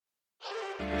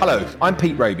Hello, I'm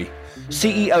Pete Raby,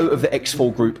 CEO of the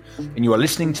X4 Group, and you are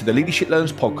listening to the Leadership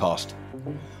Learns podcast.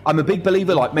 I'm a big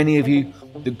believer, like many of you,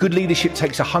 that good leadership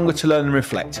takes a hunger to learn and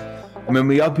reflect. And when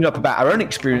we open up about our own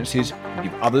experiences, we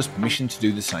give others permission to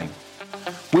do the same.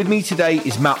 With me today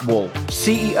is Matt Wall,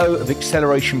 CEO of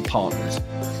Acceleration Partners.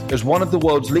 As one of the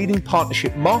world's leading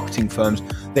partnership marketing firms,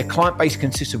 their client base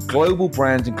consists of global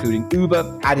brands including Uber,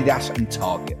 Adidas, and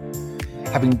Target.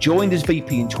 Having joined as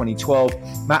VP in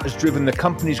 2012, Matt has driven the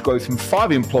company's growth from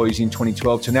 5 employees in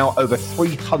 2012 to now over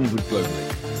 300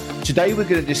 globally. Today, we're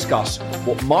going to discuss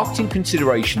what marketing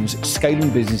considerations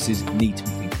scaling businesses need to be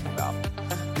thinking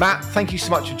about. Matt, thank you so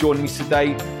much for joining us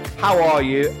today. How are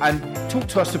you? And talk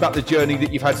to us about the journey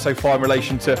that you've had so far in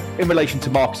relation to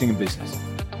marketing and business.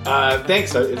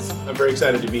 Thanks. I'm very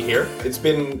excited to be here. It's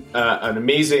been an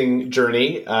amazing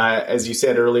journey. As you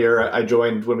said earlier, I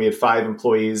joined when we had 5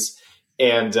 employees.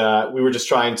 And we were just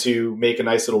trying to make a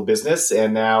nice little business.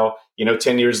 And now,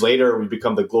 10 years later, we've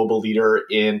become the global leader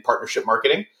in partnership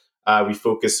marketing. We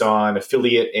focus on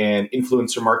affiliate and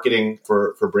influencer marketing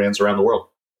for brands around the world.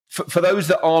 For those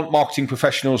that aren't marketing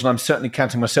professionals, and I'm certainly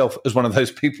counting myself as one of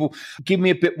those people, give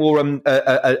me a bit more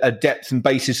a depth and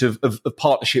basis of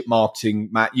partnership marketing,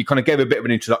 Matt. You kind of gave a bit of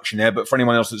an introduction there, but for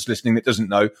anyone else that's listening that doesn't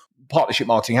know, partnership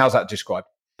marketing, how's that described?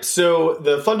 So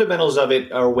the fundamentals of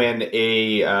it are when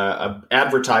a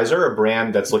advertiser, a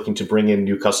brand that's looking to bring in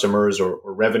new customers or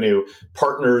revenue,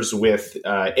 partners with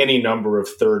any number of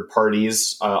third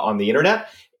parties on the internet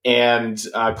and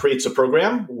creates a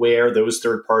program where those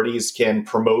third parties can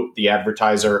promote the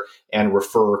advertiser and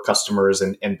refer customers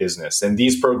and business. And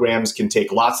these programs can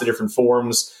take lots of different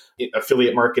forms.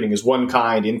 Affiliate marketing is one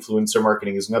kind, influencer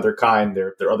marketing is another kind.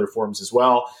 There are other forms as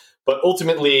well. But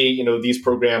ultimately, these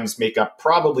programs make up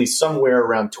probably somewhere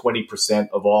around 20%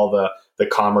 of all the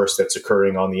commerce that's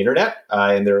occurring on the internet.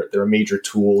 And they're a major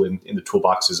tool in the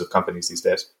toolboxes of companies these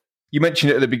days. You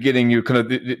mentioned it at the beginning, you kind of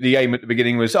the aim at the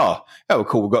beginning was,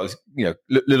 cool, we've got this,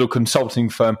 little consulting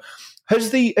firm.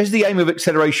 Has the aim of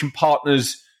Acceleration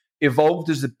Partners evolved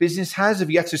as the business has?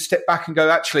 Have you had to step back and go,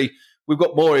 actually, we've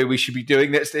got more here we should be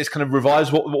doing? Let's kind of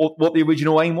revise what the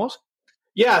original aim was?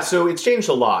 Yeah, so it's changed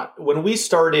a lot. When we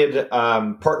started,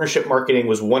 partnership marketing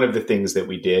was one of the things that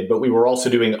we did, but we were also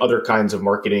doing other kinds of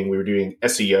marketing. We were doing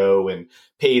SEO and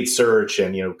paid search,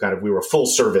 and we were a full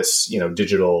service,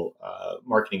 digital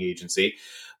marketing agency.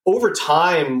 Over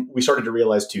time, we started to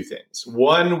realize 2 things.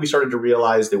 One, we started to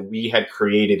realize that we had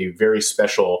created a very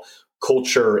special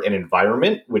culture and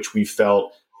environment, which we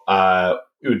felt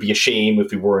it would be a shame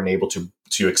if we weren't able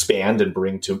to expand and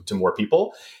bring to more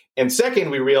people. And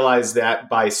second, we realized that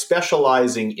by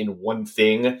specializing in one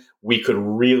thing, we could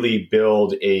really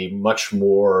build a much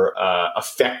more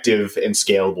effective and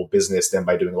scalable business than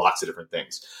by doing lots of different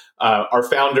things. Our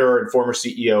founder and former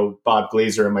CEO, Bob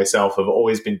Glazer, and myself have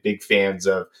always been big fans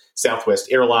of Southwest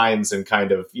Airlines and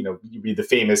you read the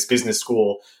famous business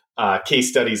school case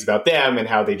studies about them and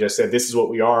how they just said, this is what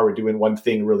we are. We're doing one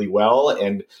thing really well.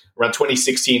 And around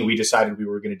 2016, we decided we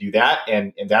were going to do that.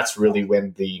 And that's really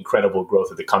when the incredible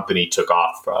growth of the company took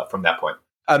off from that point.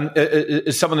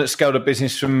 As someone that scaled a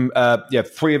business from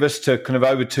 3 of us to kind of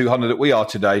over 200 that we are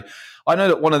today, I know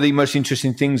that one of the most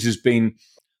interesting things has been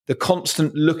the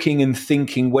constant looking and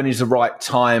thinking, when is the right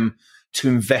time to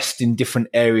invest in different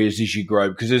areas as you grow?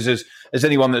 Because as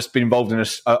anyone that's been involved in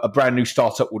a brand new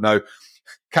startup will know,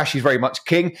 cash is very much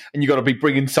king, and you've got to be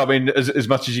bringing some in as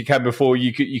much as you can before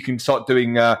you can start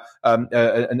doing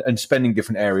and spending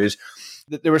different areas.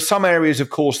 There are some areas, of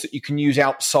course, that you can use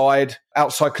outside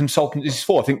consultancies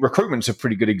for. I think recruitment's a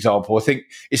pretty good example. I think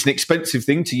it's an expensive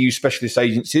thing to use specialist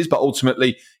agencies, but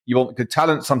ultimately you want good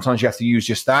talent. Sometimes you have to use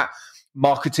just that.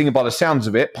 Marketing, and by the sounds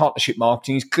of it, partnership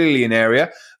marketing is clearly an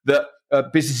area that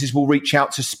businesses will reach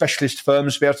out to specialist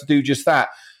firms to be able to do just that.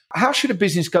 How should a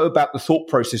business go about the thought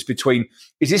process between,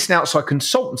 is this an outside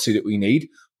consultancy that we need,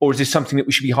 or is this something that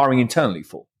we should be hiring internally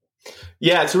for?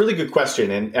 Yeah, it's a really good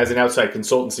question. And as an outside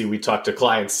consultancy, we talk to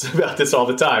clients about this all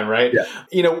the time, right?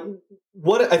 Yeah.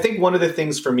 What I think one of the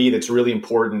things for me that's really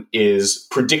important is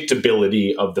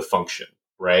predictability of the function,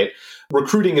 right?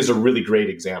 Recruiting is a really great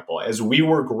example. As we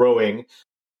were growing,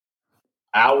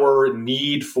 our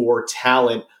need for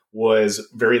talent was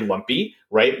very lumpy,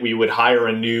 right? We would hire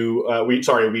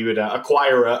we would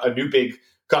acquire a new big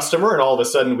customer, and all of a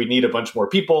sudden we need a bunch more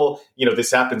people.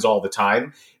 This happens all the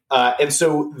time. And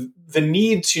so the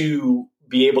need to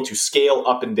be able to scale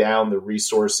up and down the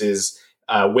resources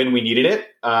when we needed it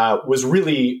was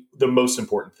really the most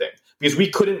important thing, because we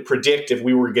couldn't predict if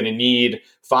we were going to need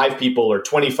 5 people or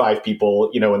 25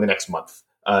 people, in the next month.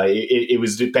 It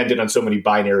was dependent on so many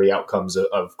binary outcomes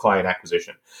of client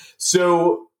acquisition.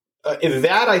 So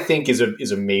That I think is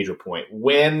a major point.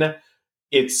 When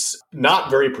it's not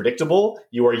very predictable,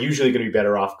 you are usually going to be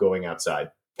better off going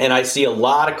outside. And I see a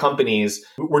lot of companies,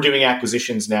 we're doing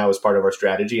acquisitions now as part of our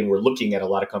strategy, and we're looking at a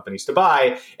lot of companies to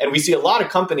buy. And we see a lot of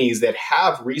companies that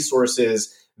have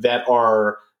resources that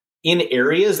are in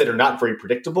areas that are not very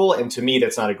predictable. And to me,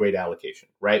 that's not a great allocation,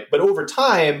 right? But over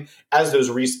time, as as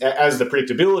the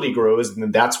predictability grows,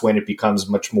 then that's when it becomes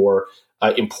much more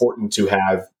important to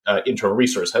have internal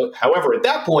resource. However, at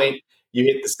that point, you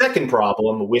hit the second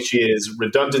problem, which is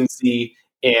redundancy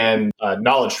and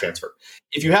knowledge transfer.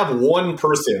 If you have one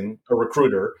person, a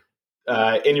recruiter,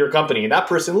 in your company, and that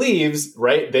person leaves,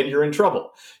 right, then you're in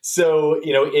trouble. So,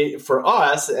 for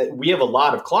us, we have a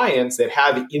lot of clients that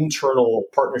have internal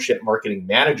partnership marketing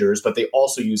managers, but they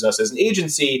also use us as an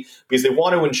agency because they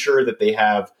want to ensure that they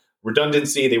have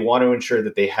redundancy, they want to ensure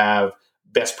that they have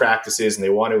best practices, and they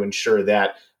want to ensure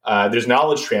that there's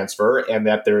knowledge transfer and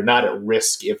that they're not at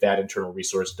risk if that internal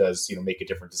resource does, make a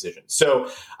different decision. So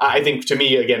I think, to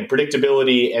me, again,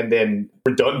 predictability and then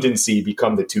redundancy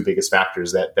become the two biggest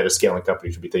factors that a scaling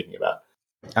company should be thinking about.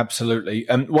 Absolutely.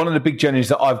 And one of the big journeys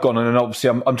that I've gone on, and obviously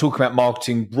I'm talking about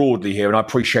marketing broadly here, and I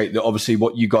appreciate that obviously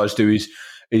what you guys do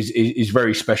is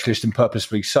very specialist and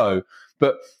purposefully so.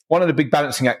 But one of the big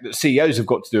balancing act that CEOs have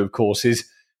got to do, of course, is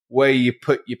where you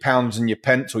put your pounds and your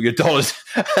pence, or your dollars,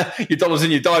 your dollars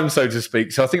and your dimes, so to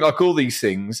speak. So I think, like all these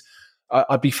things,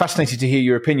 I'd be fascinated to hear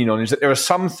your opinion on is that there are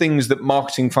some things that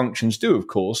marketing functions do, of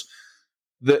course,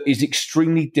 that is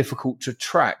extremely difficult to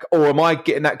track. Or am I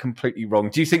getting that completely wrong?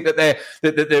 Do you think that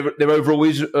there overall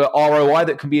is ROI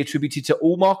that can be attributed to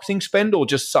all marketing spend, or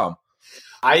just some?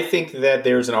 I think that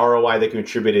there's an ROI that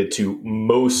contributed to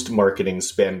most marketing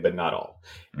spend, but not all.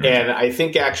 And I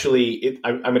think actually,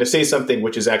 I'm going to say something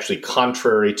which is actually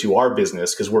contrary to our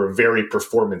business because we're a very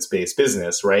performance-based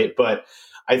business, right? But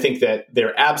I think that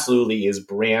there absolutely is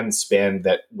brand spend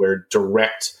where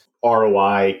direct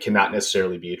ROI cannot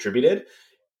necessarily be attributed.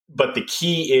 But the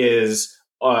key is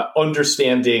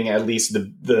understanding at least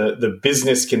the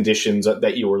business conditions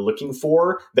that you are looking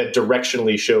for that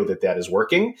directionally show that is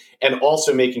working, and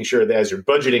also making sure that as you're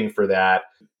budgeting for that,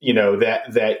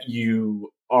 that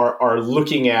you are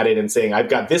looking at it and saying, I've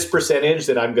got this percentage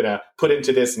that I'm going to put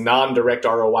into this non-direct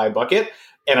ROI bucket,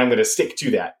 and I'm going to stick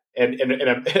to that. And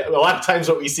a lot of times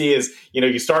what we see is,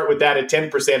 you start with that at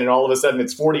 10% and all of a sudden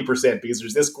it's 40% because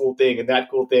there's this cool thing and that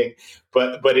cool thing.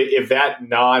 But if that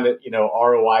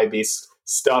ROI based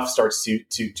stuff starts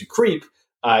to creep,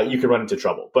 you can run into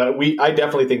trouble. But I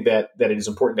definitely think that it is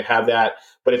important to have that,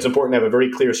 but it's important to have a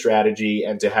very clear strategy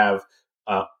and to have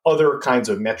other kinds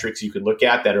of metrics you can look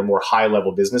at that are more high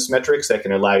level business metrics that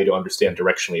can allow you to understand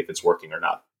directionally if it's working or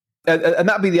not. And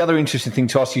that'd be the other interesting thing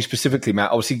to ask you specifically,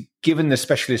 Matt. Obviously, given the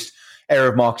specialist area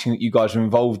of marketing that you guys are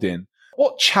involved in,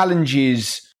 what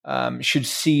challenges should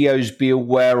CEOs be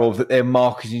aware of that their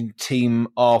marketing team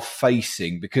are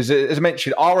facing? Because as I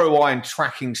mentioned, ROI and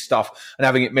tracking stuff and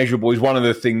having it measurable is one of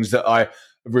the things that I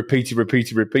repeated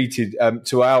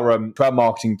to our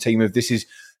marketing team of this is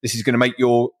going to make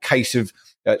your case of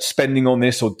spending on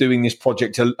this or doing this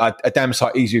project a damn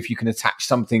sight easier if you can attach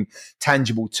something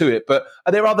tangible to it. But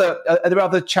are there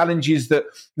other challenges that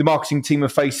the marketing team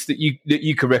have faced that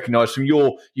you can recognise from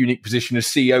your unique position as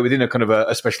CEO within a kind of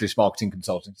a specialist marketing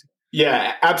consultancy?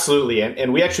 Yeah, absolutely.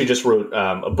 And we actually just wrote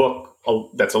a book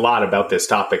that's a lot about this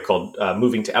topic called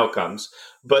Moving to Outcomes.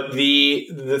 But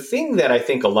the thing that I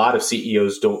think a lot of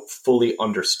CEOs don't fully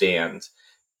understand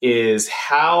is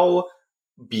how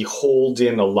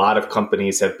beholden a lot of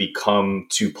companies have become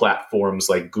to platforms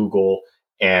like Google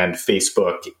and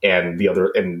Facebook and the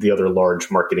other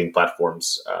large marketing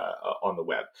platforms on the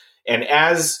web. And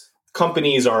as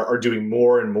companies are doing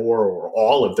more and more or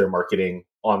all of their marketing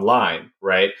online,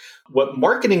 right? What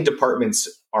marketing departments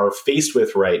are faced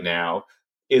with right now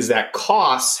is that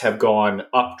costs have gone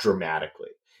up dramatically.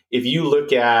 If you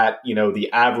look at, the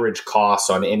average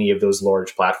costs on any of those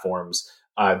large platforms,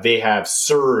 they have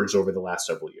surged over the last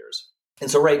several years. And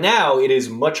so right now, it is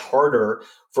much harder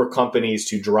for companies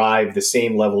to drive the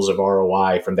same levels of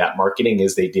ROI from that marketing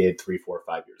as they did 3, 4,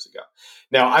 5 years ago.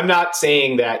 Now, I'm not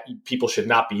saying that people should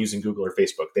not be using Google or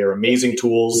Facebook. They're amazing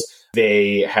tools.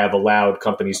 They have allowed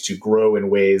companies to grow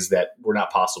in ways that were not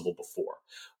possible before.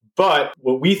 But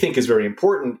what we think is very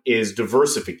important is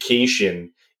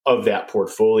diversification of that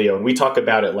portfolio. And we talk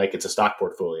about it like it's a stock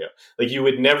portfolio. Like you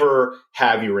would never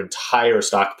have your entire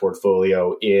stock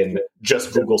portfolio in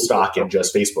just Google stock and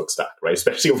just Facebook stock, right?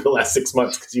 Especially over the last 6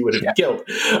 months because you would have been killed.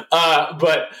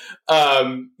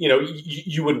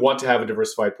 You would want to have a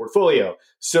diversified portfolio.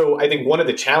 So I think one of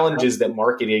the challenges that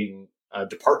marketing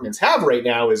departments have right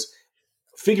now is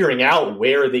figuring out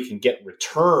where they can get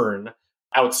return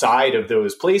outside of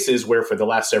those places where for the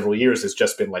last several years it's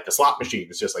just been like a slot machine.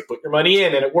 It's just like put your money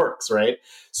in and it works, right?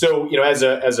 So, as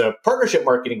a partnership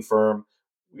marketing firm,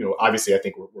 obviously I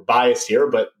think we're biased here,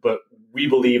 but we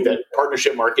believe that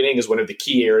partnership marketing is one of the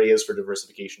key areas for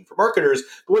diversification for marketers.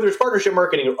 But whether it's partnership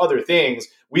marketing or other things,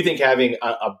 we think having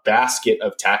a basket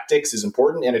of tactics is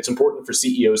important, and it's important for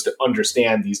CEOs to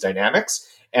understand these dynamics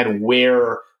and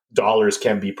where dollars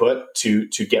can be put to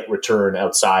get return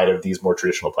outside of these more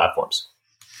traditional platforms.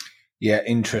 Yeah,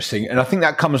 interesting. And I think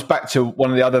that comes back to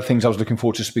one of the other things I was looking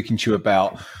forward to speaking to you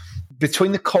about.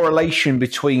 Between the correlation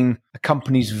between a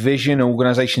company's vision, an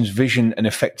organization's vision, and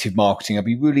effective marketing, I'd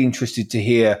be really interested to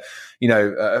hear,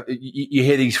 you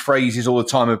hear these phrases all the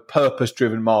time of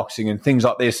purpose-driven marketing and things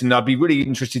like this. And I'd be really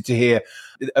interested to hear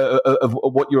of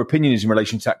what your opinion is in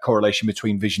relation to that correlation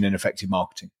between vision and effective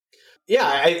marketing. Yeah,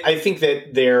 I think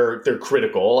that they're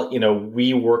critical.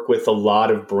 We work with a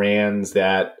lot of brands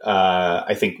that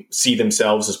I think see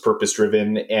themselves as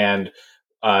purpose-driven, and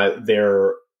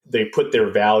they put their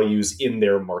values in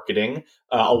their marketing.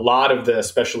 A lot of the,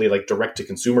 especially like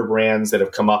direct-to-consumer brands that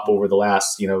have come up over the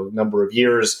last number of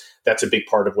years, that's a big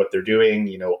part of what they're doing.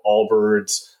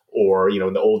 Allbirds, or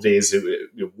in the old days,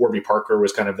 Warby Parker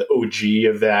was kind of the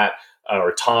OG of that,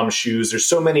 or Tom's Shoes. There's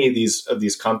so many of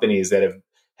these companies that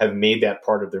have made that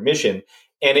part of their mission,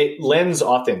 and it lends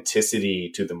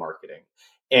authenticity to the marketing.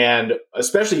 And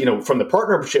especially, from the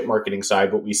partnership marketing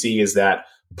side, what we see is that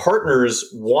partners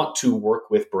want to work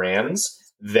with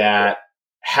brands that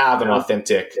have an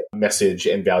authentic message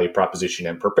and value proposition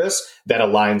and purpose that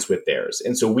aligns with theirs.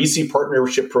 And so we see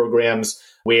partnership programs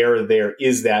where there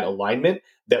is that alignment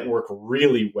that work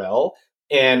really well.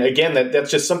 And again,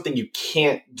 that's just something you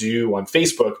can't do on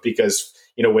Facebook, because,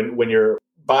 when you're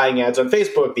buying ads on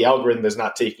Facebook, the algorithm is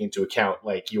not taking into account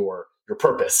like your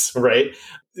purpose, right?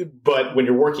 But when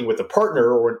you're working with a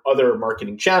partner or in other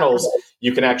marketing channels,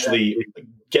 you can actually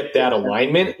get that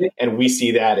alignment. And we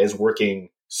see that as working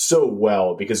so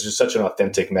well because there's such an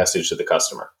authentic message to the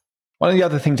customer. One of the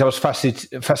other things I was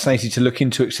fascinated to look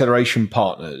into Acceleration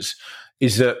Partners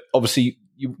is that obviously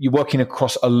you're working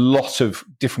across a lot of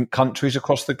different countries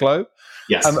across the globe.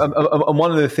 Yes. And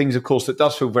one of the things, of course, that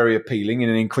does feel very appealing in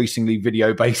an increasingly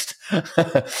video-based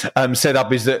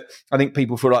setup is that I think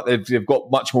people feel like they've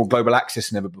got much more global access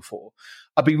than ever before.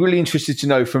 I'd be really interested to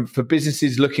know for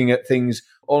businesses looking at things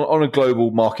on a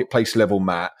global marketplace level,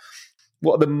 Matt,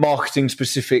 what are the marketing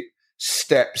specific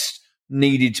steps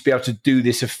needed to be able to do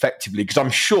this effectively? Because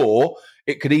I'm sure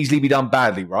it could easily be done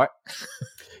badly, right?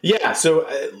 Yeah. So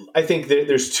I think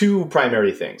there's two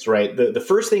primary things, right? The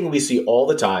first thing we see all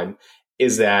the time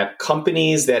is that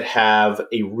companies that have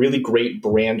a really great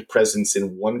brand presence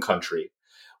in one country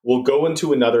will go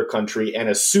into another country and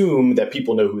assume that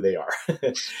people know who they are.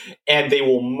 And they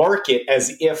will market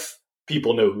as if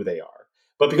people know who they are.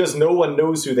 But because no one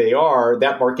knows who they are,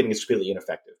 that marketing is completely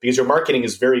ineffective because your marketing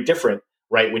is very different,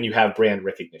 right, when you have brand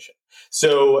recognition.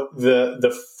 So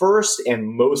the first and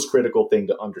most critical thing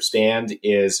to understand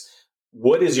is,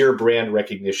 what is your brand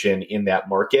recognition in that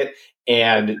market?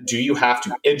 And do you have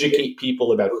to educate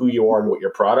people about who you are and what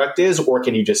your product is, or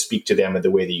can you just speak to them in the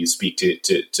way that you speak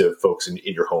to folks in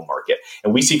your home market?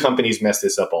 And we see companies mess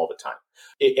this up all the time.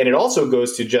 And it also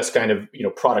goes to just kind of,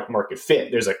 product market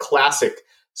fit. There's a classic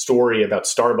story about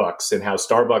Starbucks and how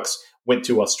Starbucks went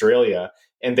to Australia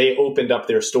and they opened up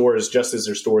their stores just as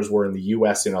their stores were in the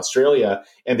US and Australia,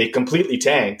 and they completely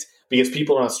tanked because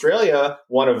people in Australia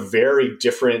want a very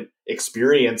different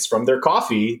experience from their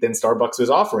coffee than Starbucks was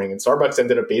offering. And Starbucks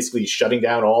ended up basically shutting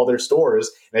down all their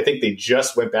stores. And I think they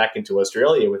just went back into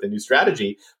Australia with a new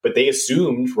strategy, but they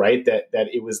assumed, right, that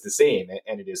it was the same,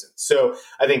 and it isn't. So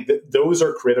I think that those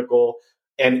are critical.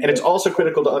 And it's also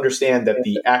critical to understand that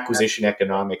the acquisition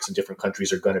economics in different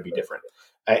countries are going to be different.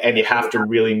 And you have to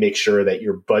really make sure that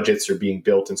your budgets are being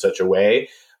built in such a way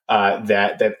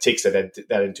that takes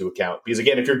that into account. Because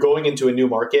again, if you're going into a new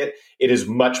market, it is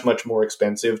much, much more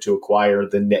expensive to acquire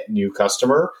the net new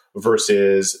customer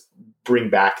versus bring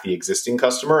back the existing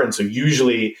customer. And so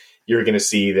usually you're going to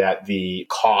see that the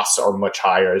costs are much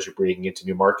higher as you're bringing into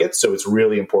new markets. So it's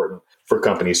really important for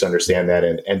companies to understand that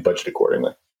and budget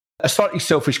accordingly. A slightly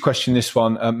selfish question, this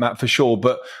one, Matt, for sure.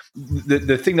 But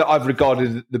the thing that I've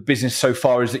regarded the business so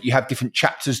far is that you have different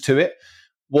chapters to it.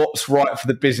 What's right for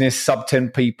the business, sub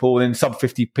 10 people, and then sub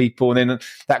 50 people, and then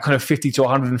that kind of 50 to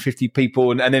 150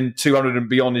 people, and then 200 and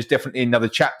beyond is definitely another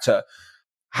chapter.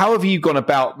 How have you gone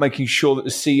about making sure that the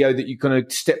CEO, that you're going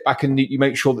to step back and you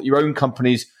make sure that your own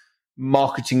companies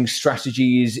marketing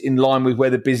strategy is in line with where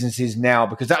the business is now?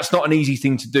 Because that's not an easy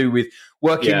thing to do with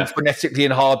working frenetically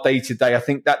and hard day to day. I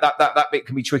think that bit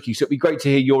can be tricky. So it'd be great to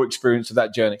hear your experience of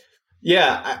that journey.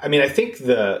 Yeah, I mean, I think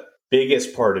the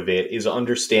biggest part of it is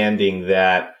understanding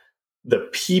that the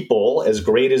people, as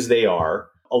great as they are,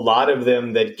 a lot of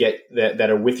them that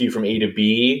are with you from A to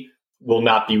B will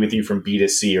not be with you from B to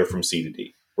C or from C to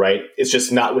D, right? It's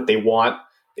just not what they want.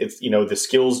 It's, the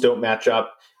skills don't match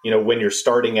up. When you're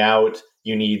starting out,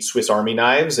 you need Swiss Army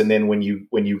knives. And then when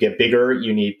you get bigger,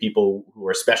 you need people who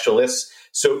are specialists.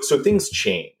 So things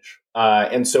change.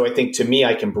 And so I think, to me,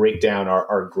 I can break down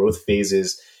our growth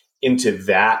phases into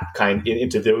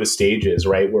those stages,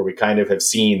 right? Where we kind of have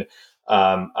seen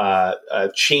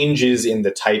changes in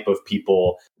the type of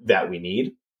people that we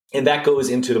need. And that goes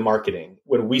into the marketing.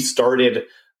 When we started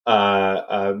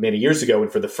many years ago,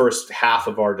 and for the first half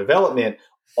of our development,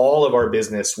 all of our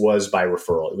business was by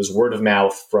referral. It was word of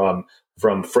mouth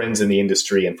from friends in the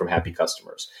industry and from happy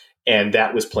customers. And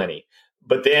that was plenty.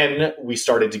 But then we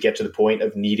started to get to the point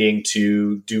of needing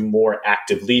to do more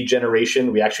active lead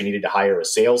generation. We actually needed to hire a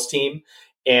sales team.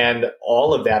 And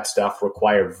all of that stuff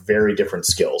required very different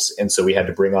skills. And so we had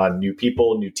to bring on new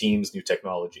people, new teams, new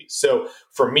technology. So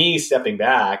for me, stepping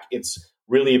back, it's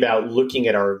really about looking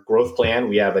at our growth plan.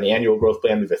 We have an annual growth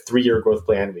plan. We have a 3-year growth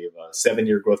plan. We have a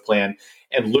 7-year growth plan.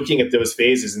 And looking at those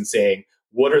phases and saying,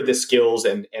 what are the skills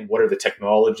and what are the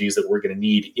technologies that we're going to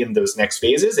need in those next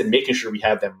phases, and making sure we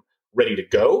have them ready to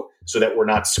go so that we're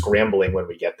not scrambling when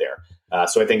we get there.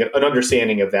 So I think an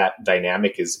understanding of that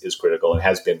dynamic is critical, and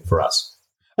has been for us.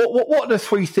 What are the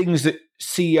 3 things that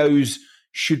CEOs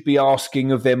should be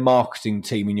asking of their marketing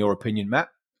team, in your opinion, Matt?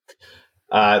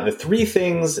 The 3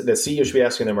 things that CEOs should be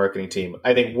asking their marketing team,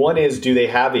 I think one is, do they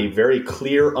have a very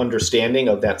clear understanding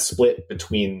of that split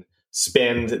between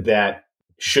spend that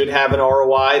should have an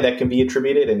ROI that can be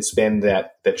attributed and spend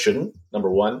that shouldn't, number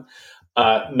one.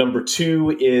 Number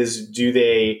 2 is, do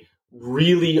they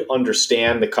really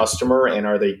understand the customer, and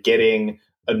are they getting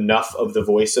enough of the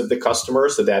voice of the customer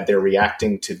so that they're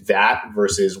reacting to that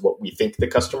versus what we think the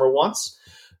customer wants?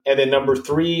 And then number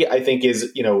 3, I think,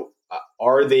 is,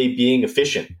 are they being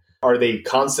efficient? Are they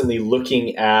constantly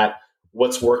looking at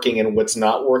what's working and what's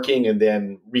not working and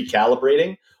then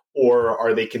recalibrating? Or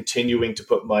are they continuing to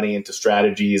put money into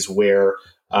strategies where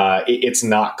it's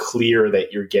not clear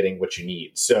that you're getting what you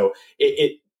need? So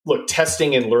look,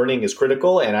 testing and learning is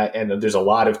critical. And there's a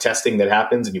lot of testing that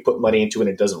happens, and you put money into it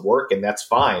and it doesn't work, and that's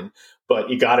fine. But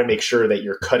you got to make sure that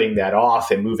you're cutting that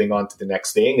off and moving on to the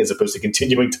next thing, as opposed to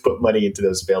continuing to put money into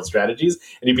those failed strategies.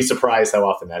 And you'd be surprised how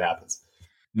often that happens.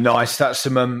 Nice. That's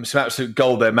some absolute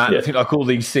gold there, Matt. Yeah. I think, like all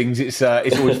these things, it's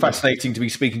always fascinating to be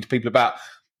speaking to people about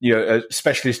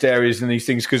specialist areas and these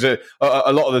things, because a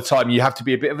lot of the time you have to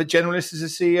be a bit of a generalist as a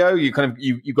CEO.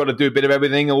 You've got to do a bit of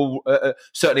everything,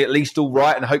 certainly at least all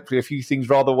right, and hopefully a few things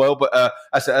rather well. But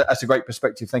that's a great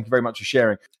perspective. Thank you very much for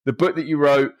sharing. The book that you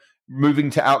wrote, Moving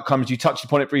to Outcomes, you touched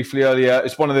upon it briefly earlier.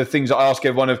 It's one of the things that I ask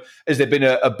everyone of, has there been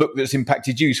a book that's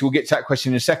impacted you? So we'll get to that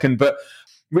question in a second. But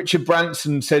Richard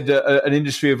Branson said at an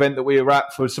industry event that we were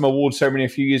at for some award ceremony a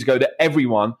few years ago that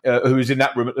everyone who was in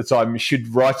that room at the time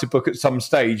should write a book at some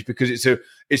stage, because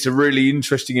it's a really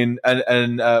interesting and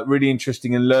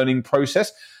learning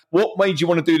process. What made you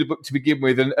want to do the book to begin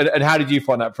with, and how did you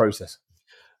find that process?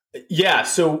 Yeah,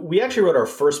 so we actually wrote our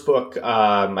first book,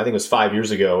 I think it was 5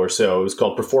 years ago or so. It was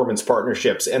called Performance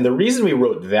Partnerships. And the reason we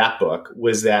wrote that book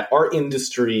was that our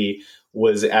industry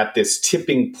was at this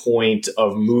tipping point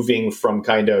of moving from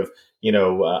kind of,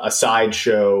 a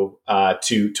sideshow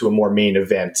to a more main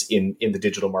event in the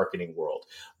digital marketing world.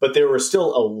 But there were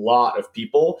still a lot of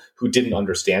people who didn't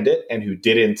understand it and who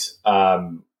didn't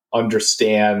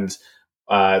understand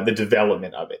the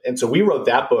development of it. And so we wrote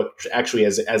that book actually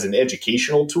as an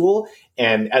educational tool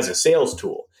and as a sales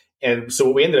tool. And so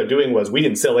what we ended up doing was, we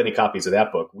didn't sell any copies of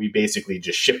that book. We basically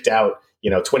just shipped out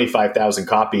 25,000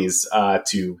 copies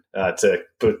to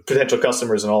potential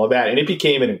customers and all of that. And it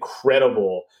became an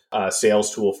incredible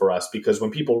sales tool for us, because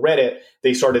when people read it,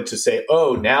 they started to say,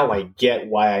 oh, now I get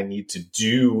why I need to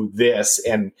do this.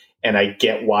 And I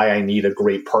get why I need a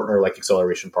great partner like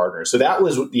Acceleration Partners. So that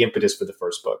was the impetus for the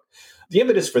first book. The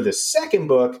impetus for the second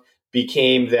book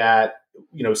became that,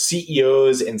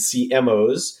 CEOs and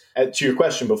CMOs, to your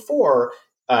question before,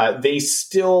 they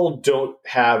still don't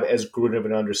have as good of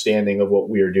an understanding of what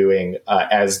we are doing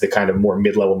as the kind of more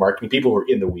mid-level marketing people who are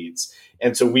in the weeds.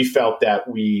 And so we felt that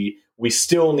we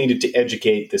still needed to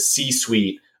educate the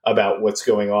C-suite about what's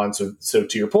going on. So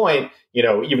to your point,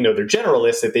 even though they're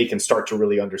generalists, that they can start to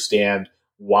really understand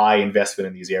why investment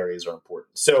in these areas are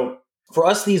important. So for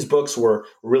us, these books were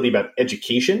really about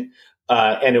education.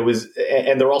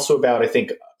 And they're also about, I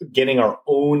think, getting our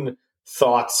own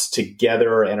thoughts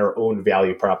together and our own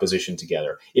value proposition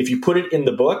together. If you put it in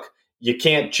the book, you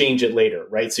can't change it later,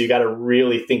 right? So you got to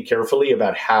really think carefully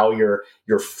about how you're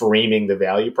framing the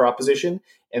value proposition.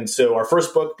 And so our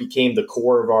first book became the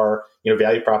core of our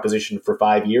value proposition for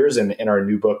 5 years, and our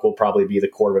new book will probably be the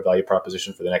core of a value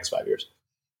proposition for the next 5 years.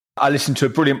 I listened to a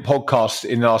brilliant podcast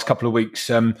in the last couple of weeks.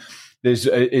 It's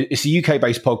a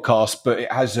UK-based podcast, but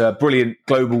it has a brilliant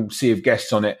global sea of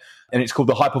guests on it, and it's called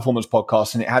the High Performance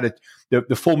Podcast, and it had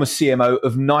the former CMO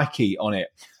of Nike on it,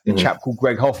 a chap called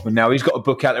Greg Hoffman. Now, he's got a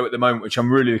book out there at the moment, which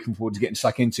I'm really looking forward to getting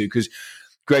stuck into, because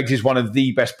Greg's is one of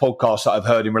the best podcasts that I've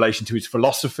heard in relation to his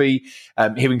philosophy,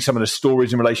 hearing some of the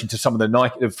stories in relation to some of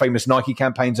the famous Nike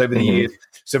campaigns over the years.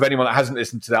 So if anyone that hasn't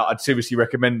listened to that, I'd seriously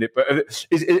recommend it. But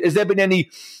has there been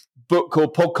any book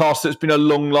or podcast that's been a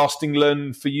long-lasting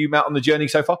learn for you, Matt, on the journey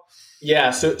so far? Yeah,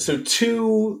 so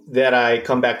two that I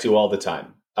come back to all the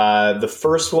time. The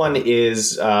first one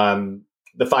is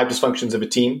The 5 Dysfunctions of a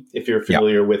Team, if you're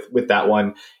familiar with that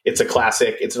one. It's a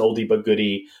classic. It's an oldie but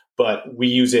goodie, but we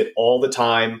use it all the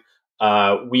time.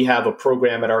 We have a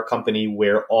program at our company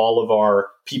where all of our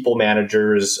people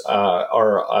managers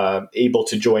are able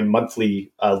to join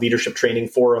monthly leadership training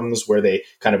forums where they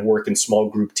kind of work in small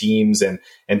group teams and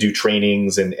do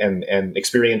trainings and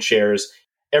experience shares.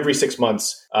 Every 6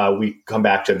 months, we come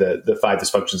back to the 5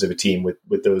 dysfunctions of a team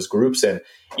with those groups. And,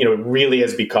 it really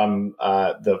has become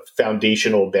the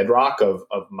foundational bedrock of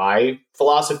my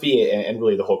philosophy and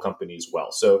really the whole company as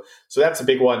well. So that's a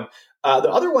big one.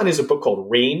 The other one is a book called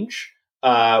Range,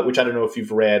 which I don't know if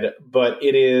you've read, but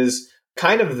it is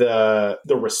kind of the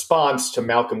response to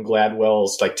Malcolm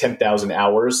Gladwell's 10,000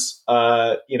 hours,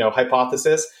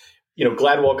 hypothesis.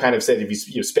 Gladwell kind of said,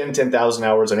 if you spend 10,000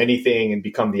 hours on anything and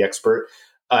become the expert.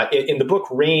 In the book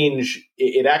Range,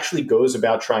 it actually goes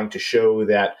about trying to show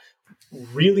that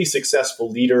really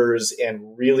successful leaders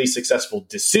and really successful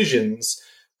decisions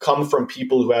come from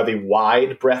people who have a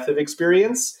wide breadth of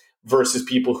experience versus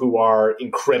people who are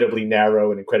incredibly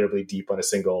narrow and incredibly deep on a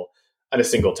single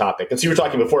topic. And so you were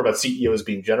talking before about CEOs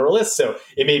being generalists. So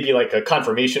it may be like a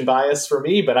confirmation bias for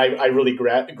me, but I really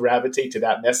gravitate to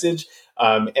that message.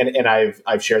 And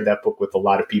I've shared that book with a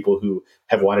lot of people who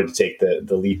have wanted to take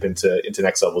the leap into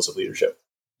next levels of leadership.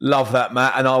 Love that,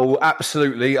 Matt. And I will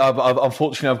absolutely.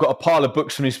 Unfortunately, I've got a pile of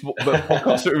books from this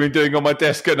podcast that we've been doing on my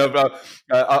desk, and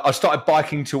I started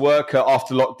biking to work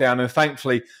after lockdown, and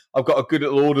thankfully, I've got a good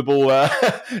little Audible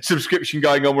subscription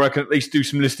going on where I can at least do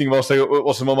some listening whilst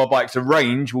I'm on my bike. So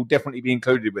Range will definitely be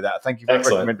included with that. Thank you for that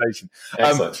recommendation.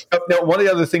 Excellent. Now, one of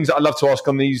the other things that I love to ask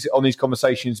on these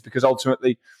conversations, because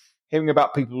ultimately, hearing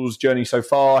about people's journey so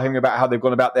far, hearing about how they've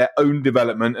gone about their own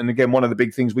development, and again, one of the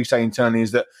big things we say internally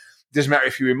is that it doesn't matter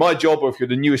if you're in my job or if you're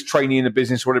the newest trainee in the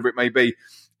business, whatever it may be.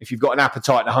 If you've got an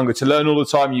appetite and a hunger to learn all the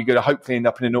time, you're going to hopefully end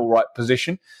up in an all right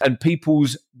position. And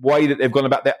people's way that they've gone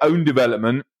about their own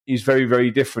development is very, very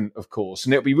different, of course.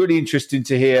 And it'll be really interesting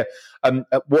to hear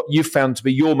what you've found to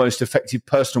be your most effective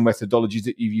personal methodologies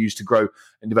that you've used to grow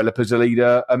and develop as a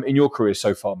leader in your career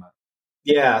so far, Matt.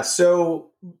 Yeah,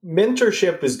 so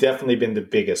mentorship has definitely been the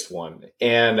biggest one.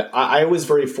 And I was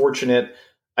very fortunate.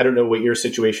 I don't know what your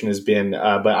situation has been,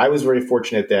 but I was very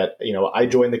fortunate that, I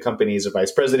joined the company as a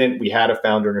vice president. We had a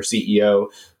founder and a CEO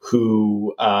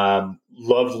who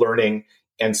loved learning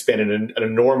and spent an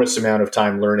enormous amount of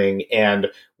time learning and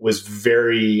was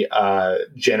very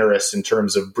generous in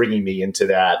terms of bringing me into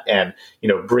that and,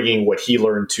 bringing what he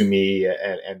learned to me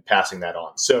and passing that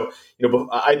on. So,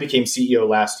 I became CEO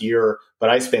last year, but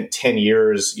I spent 10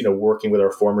 years, working with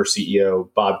our former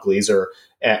CEO, Bob Glazer,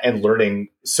 and learning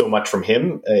so much from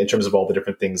him in terms of all the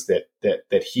different things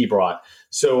that he brought.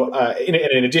 So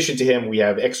in addition to him, we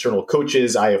have external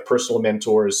coaches. I have personal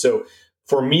mentors. So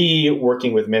for me,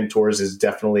 working with mentors is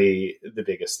definitely the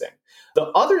biggest thing. The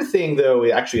other thing, though,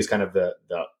 actually is kind of the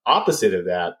opposite of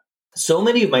that. So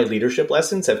many of my leadership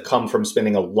lessons have come from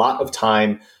spending a lot of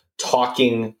time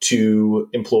talking to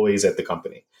employees at the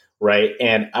company, right?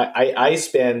 And I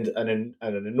spend an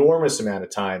enormous amount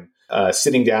of time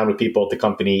sitting down with people at the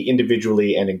company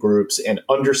individually and in groups and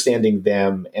understanding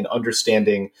them and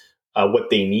understanding what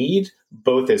they need,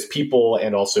 both as people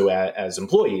and also as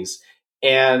employees.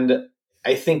 And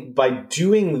I think by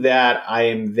doing that, I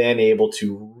am then able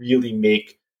to really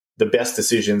make the best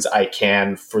decisions I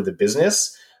can for the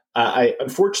business.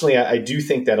 Unfortunately, I do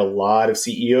think that a lot of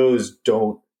CEOs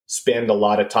don't spend a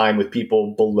lot of time with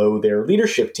people below their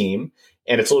leadership team.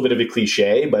 And it's a little bit of a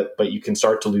cliche, but you can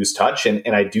start to lose touch. And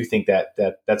I do think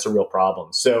that's a real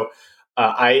problem. So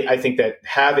I think that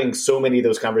having so many of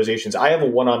those conversations, I have a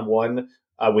one-on-one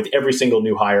with every single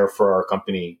new hire for our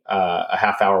company, a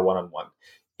half-hour one-on-one.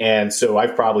 And so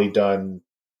I've probably done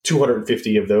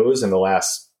 250 of those in the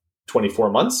last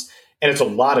 24 months. And it's a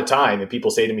lot of time. And people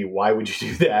say to me, why would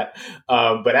you do that?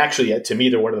 But actually, to me,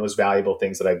 they're one of the most valuable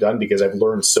things that I've done because I've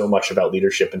learned so much about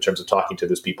leadership in terms of talking to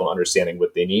those people and understanding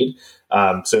what they need.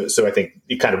 So I think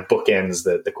it kind of bookends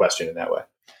the question in that way.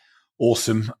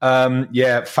 Awesome.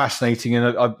 Fascinating.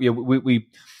 And we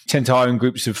tend to hire in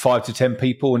groups of 5 to 10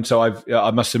 people. And so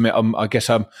I must admit, I guess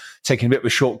I'm taking a bit of a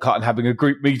shortcut and having a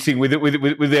group meeting with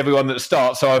everyone that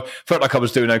starts. So I felt like I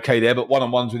was doing okay there, but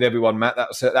one-on-ones with everyone, Matt,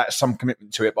 that's some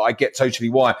commitment to it. But I get totally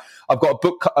why. I've got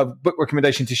a book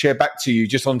recommendation to share back to you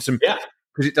just on some,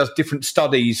 because it does different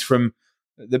studies from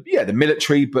the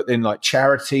military, but then like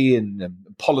charity and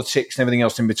politics and everything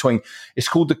else in between. It's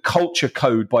called The Culture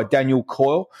Code by Daniel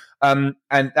Coyle. And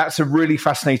that's a really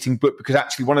fascinating book because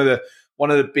actually one of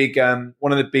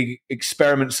the big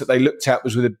experiments that they looked at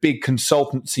was with a big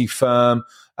consultancy firm,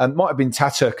 and might have been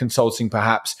Tata Consulting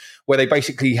perhaps, where they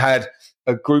basically had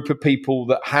a group of people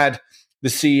that had the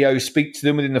CEO speak to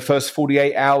them within the first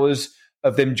 48 hours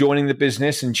of them joining the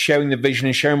business and sharing the vision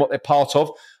and sharing what they're part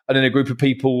of, and then a group of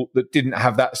people that didn't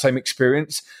have that same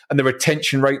experience. And the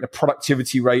retention rate and the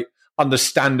productivity rate,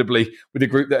 understandably, with the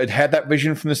group that had that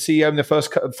vision from the CEO in the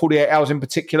first 48 hours in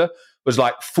particular, was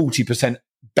like 40%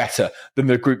 better than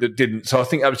the group that didn't. So I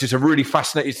think that was just a really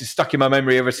fascinating, it's just stuck in my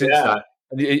memory ever since that.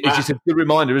 And it's just a good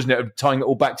reminder, isn't it, of tying it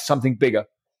all back to something bigger.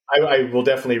 I will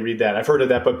definitely read that. I've heard of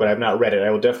that book, but I've not read it. I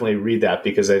will definitely read that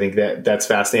because I think that's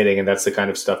fascinating. And that's the kind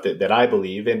of stuff that I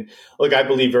believe in. Look, I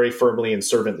believe very firmly in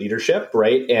servant leadership,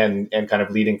 right? And kind of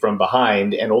leading from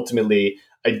behind. And ultimately,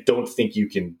 I don't think you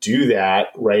can do that,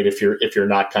 right? If you're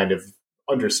not kind of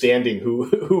understanding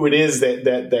who it is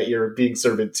that you're being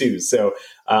servant to. So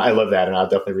I love that. And I'll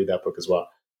definitely read that book as well.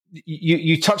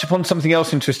 You touch upon something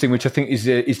else interesting, which I think is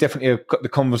definitely the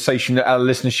conversation that our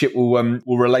listenership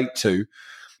will relate to.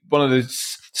 One of the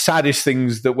saddest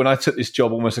things that when I took this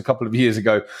job almost a couple of years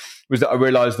ago was that I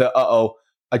realized that,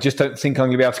 I just don't think I'm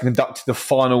going to be able to conduct the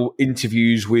final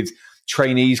interviews with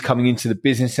trainees coming into the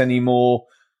business anymore.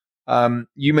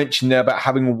 You mentioned there about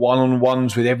having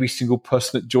one-on-ones with every single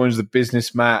person that joins the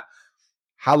business, Matt.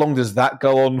 How long does that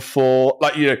go on for?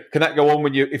 Like, can that go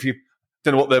on if you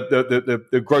don't know what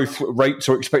the growth rates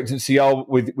or expectancy are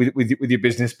with your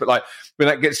business, but like when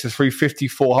that gets to 350,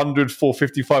 400,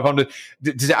 450, 500,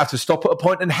 does it have to stop at a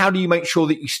point? And how do you make sure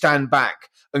that you stand back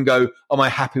and go, am I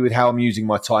happy with how I'm using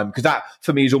my time? Because that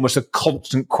for me is almost a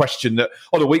constant question that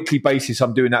on a weekly basis,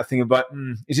 I'm doing that thing about,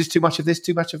 is this too much of this,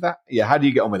 too much of that? Yeah. How do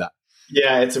you get on with that?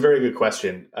 Yeah, it's a very good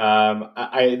question.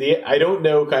 I don't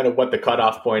know kind of what the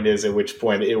cutoff point is at which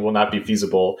point it will not be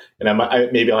feasible, and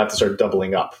maybe I'll have to start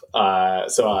doubling up.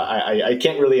 So I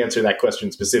can't really answer that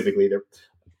question specifically.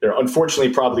 There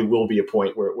unfortunately probably will be a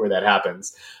point where that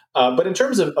happens. But in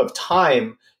terms of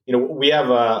time, we have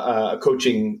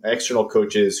external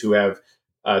coaches who have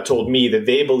told me that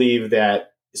they believe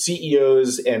that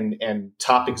CEOs and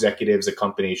top executives at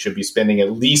companies should be spending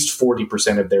at least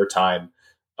 40% of their time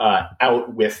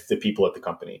out with the people at the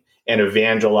company and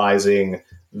evangelizing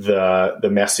the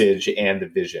message and the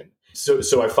vision.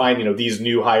 So I find, these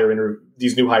new hire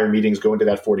meetings go into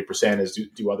that 40% as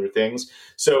do other things.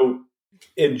 So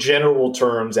in general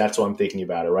terms, that's what I'm thinking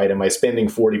about it, right? Am I spending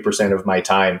 40% of my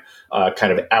time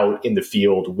kind of out in the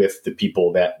field with the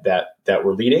people that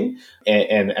we're leading?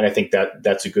 And I think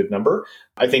that's a good number.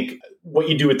 I think what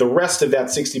you do with the rest of that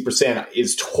 60%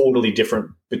 is totally different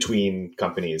between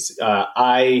companies.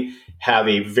 I have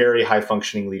a very high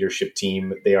functioning leadership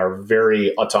team. They are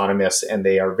very autonomous and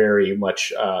they are very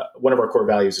much, one of our core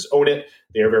values is own it.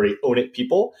 They are very own it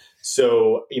people.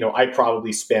 So, I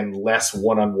probably spend less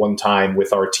one-on-one time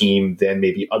with our team than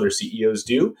maybe other CEOs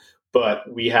do,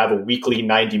 but we have a weekly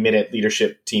 90-minute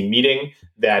leadership team meeting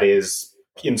that is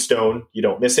in stone. You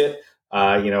don't miss it.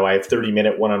 I have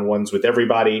 30-minute one-on-ones with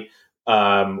everybody.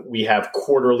 We have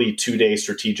quarterly 2-day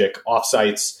strategic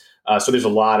offsites. So there's a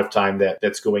lot of time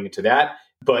that's going into that,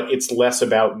 but it's less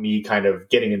about me kind of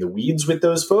getting in the weeds with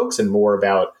those folks and more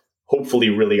about hopefully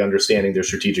really understanding their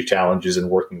strategic challenges and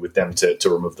working with them to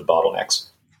remove the bottlenecks.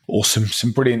 Awesome.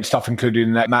 Some brilliant stuff included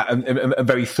in that, Matt, and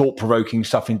very thought-provoking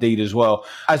stuff indeed as well.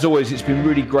 As always, it's been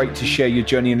really great to share your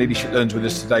journey in Leadership Learns with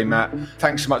us today, Matt.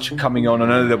 Thanks so much for coming on. I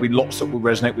know there'll be lots that will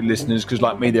resonate with listeners because,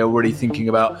 like me, they're already thinking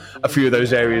about a few of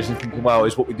those areas and thinking, wow,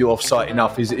 is what we do off-site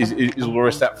enough? Is all the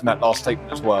rest of that from that last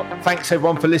statement as well. Thanks,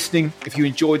 everyone, for listening. If you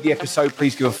enjoyed the episode,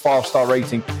 please give a 5-star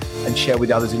rating and share with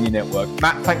others in your network.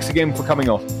 Matt, thanks again for coming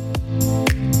on.